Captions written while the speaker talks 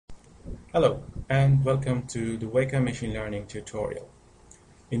Hello and welcome to the Weka machine learning tutorial.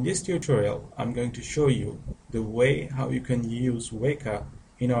 In this tutorial, I'm going to show you the way how you can use Weka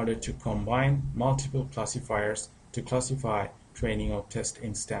in order to combine multiple classifiers to classify training or test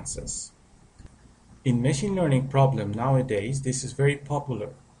instances. In machine learning problem nowadays, this is very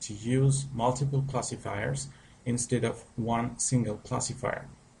popular to use multiple classifiers instead of one single classifier.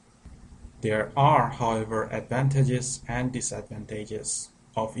 There are, however, advantages and disadvantages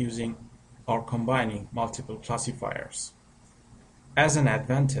of using or combining multiple classifiers. As an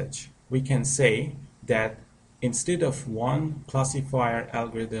advantage, we can say that instead of one classifier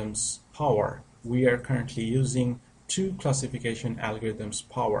algorithm's power, we are currently using two classification algorithms'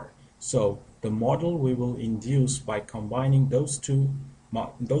 power. So the model we will induce by combining those two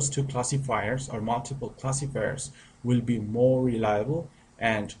classifiers or multiple classifiers will be more reliable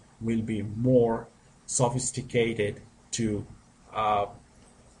and will be more sophisticated to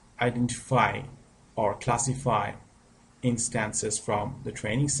identify or classify instances from the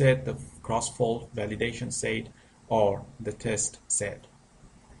training set, the cross-fault validation set, or the test set.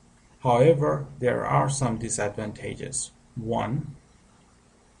 However, there are some disadvantages. One,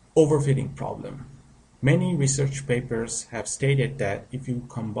 overfitting problem. Many research papers have stated that if you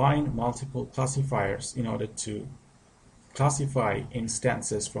combine multiple classifiers in order to classify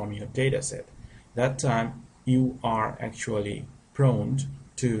instances from your dataset, that time you are actually prone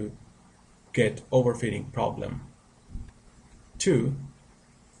to get overfitting problem. Two,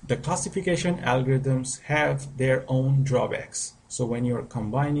 the classification algorithms have their own drawbacks. So when you're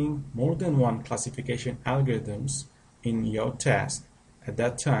combining more than one classification algorithms in your task, at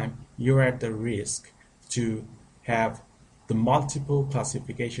that time you're at the risk to have the multiple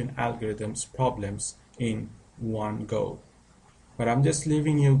classification algorithms problems in one go. But I'm just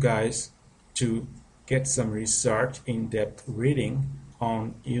leaving you guys to get some research, in-depth reading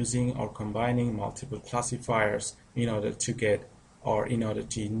on using or combining multiple classifiers in order to get or in order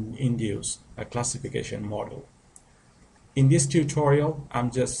to induce a classification model. In this tutorial,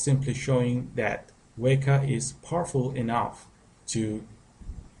 I'm just simply showing that Weka is powerful enough to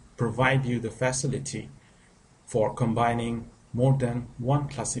provide you the facility for combining more than one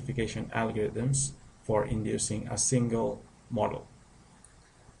classification algorithms for inducing a single model.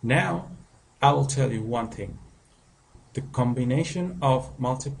 Now, I will tell you one thing. The combination of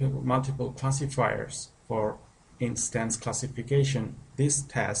multiple classifiers for instance classification, this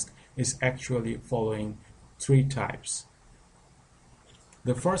task is actually following three types.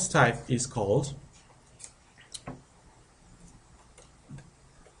 The first type is called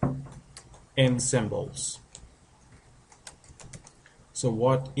ensembles. So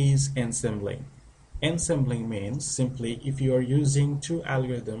what is ensembling? Ensembling means simply if you are using two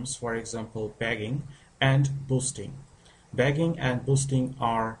algorithms, for example, bagging and boosting. Bagging and boosting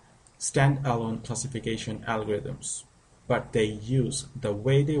are standalone classification algorithms, but they use the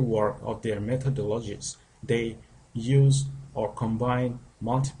way they work of their methodologies. They use or combine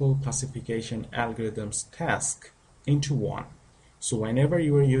multiple classification algorithms task into one. So whenever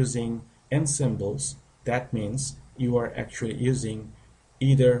you are using ensembles, that means you are actually using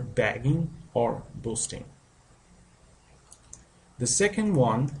either bagging or boosting. The second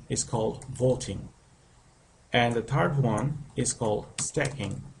one is called voting, and the third one is called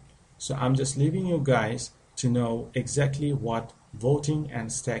stacking. So I'm just leaving you guys to know exactly what voting and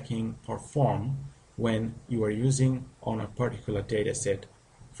stacking perform when you are using on a particular data set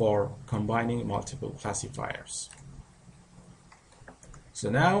for combining multiple classifiers. So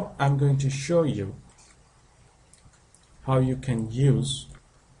now I'm going to show you how you can use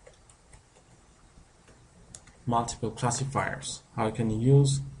multiple classifiers, how you can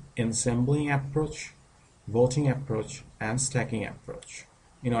use ensembling approach, voting approach, and stacking approach.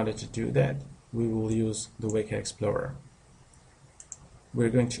 In order to do that, we will use the Weka Explorer. We're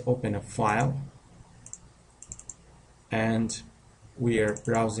going to open a file and we are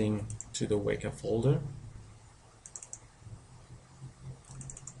browsing to the Weka folder.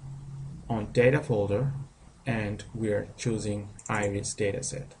 On data folder, and we are choosing iris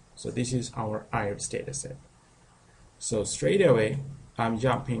dataset. So this is our iris dataset. So straight away, I'm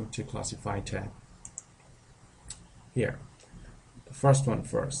jumping to classify tab. Here, the first one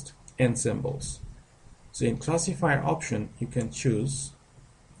first, ensembles. So in classifier option, you can choose,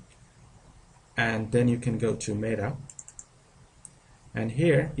 and then you can go to meta. And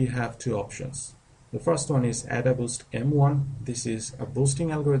here you have two options. The first one is AdaBoost M1. This is a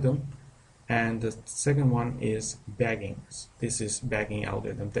boosting algorithm. And the second one is bagging. This is bagging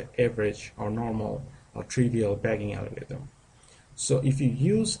algorithm, the average or normal or trivial bagging algorithm. So if you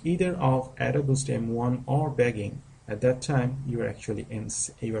use either of AdaBoost M1 or bagging, At that time, you are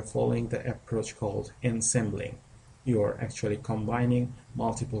following the approach called ensembling. You are actually combining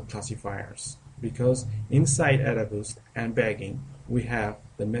multiple classifiers, because inside AdaBoost and bagging, we have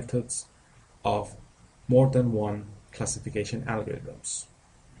the methods of more than one classification algorithms.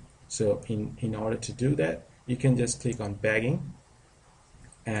 So in order to do that, you can just click on bagging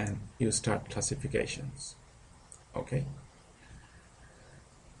and you start classifications. Okay.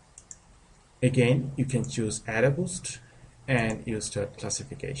 Again, you can choose AdaBoost and you start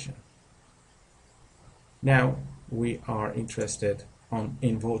classification. Now we are interested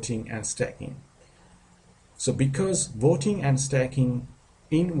in voting and stacking. So because voting and stacking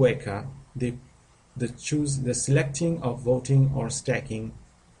in Weka, the selecting of voting or stacking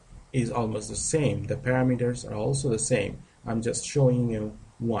is almost the same. The parameters are also the same. I'm just showing you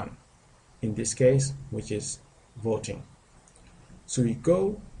one in this case, which is voting. So we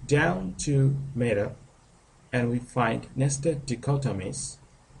go down to meta and we find nested dichotomies,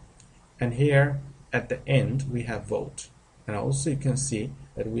 and here at the end we have vote, and also you can see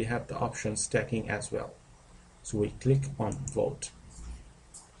that we have the option stacking as well. So we click on vote.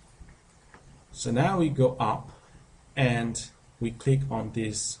 So now we go up and we click on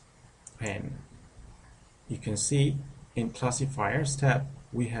this pen. You can see in classifiers tab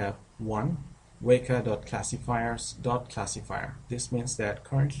we have one Weka.classifiers.classifier. This means that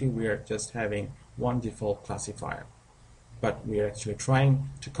currently we are just having one default classifier, but we are actually trying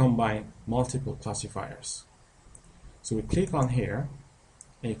to combine multiple classifiers. So we click on here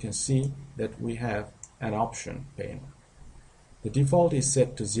and you can see that we have an option pane. The default is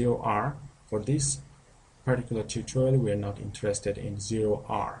set to 0R. For this particular tutorial, we are not interested in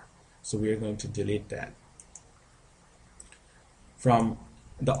 0R, so we are going to delete that. From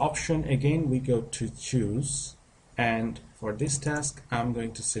the option again, we go to choose, and for this task I'm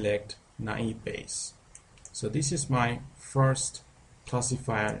going to select naive Bayes. So this is my first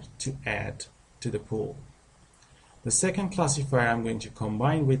classifier to add to the pool. The second classifier I'm going to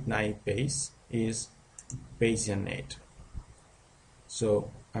combine with naive Bayes is Bayesianate.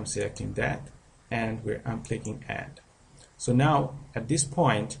 So I'm selecting that and I'm clicking add. So now at this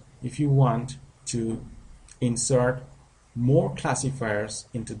point, if you want to insert more classifiers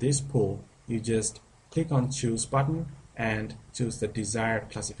into this pool, you just click on choose button and choose the desired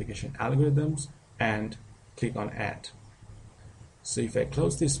classification algorithms and click on add. So if I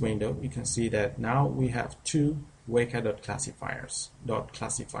close this window, you can see that now we have two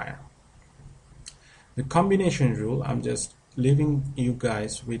Weka.classifiers.classifier. The combination rule, I'm just leaving you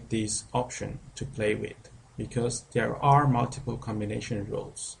guys with this option to play with, because there are multiple combination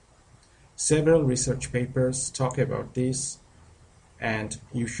rules. Several research papers talk about this, and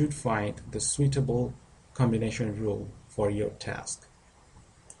you should find the suitable combination rule for your task.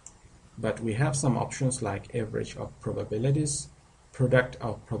 But we have some options like average of probabilities, product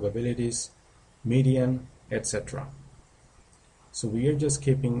of probabilities, median, etc. So we are just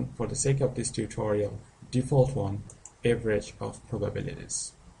keeping, for the sake of this tutorial, default one, average of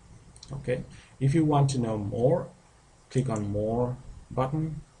probabilities. Okay. If you want to know more, click on more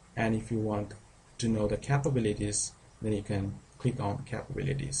button, and if you want to know the capabilities, then you can click on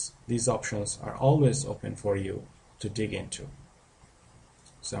capabilities. These options are always open for you to dig into.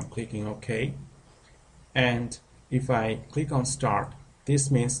 So I'm clicking OK, and if I click on start, this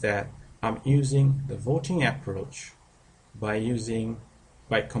means that I'm using the voting approach by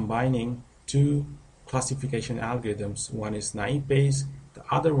combining two classification algorithms. One is naive Bayes, the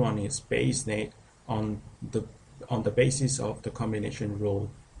other one is Bayesianate, on the basis of the combination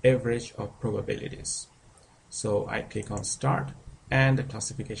rule average of probabilities. So I click on start and the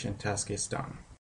classification task is done.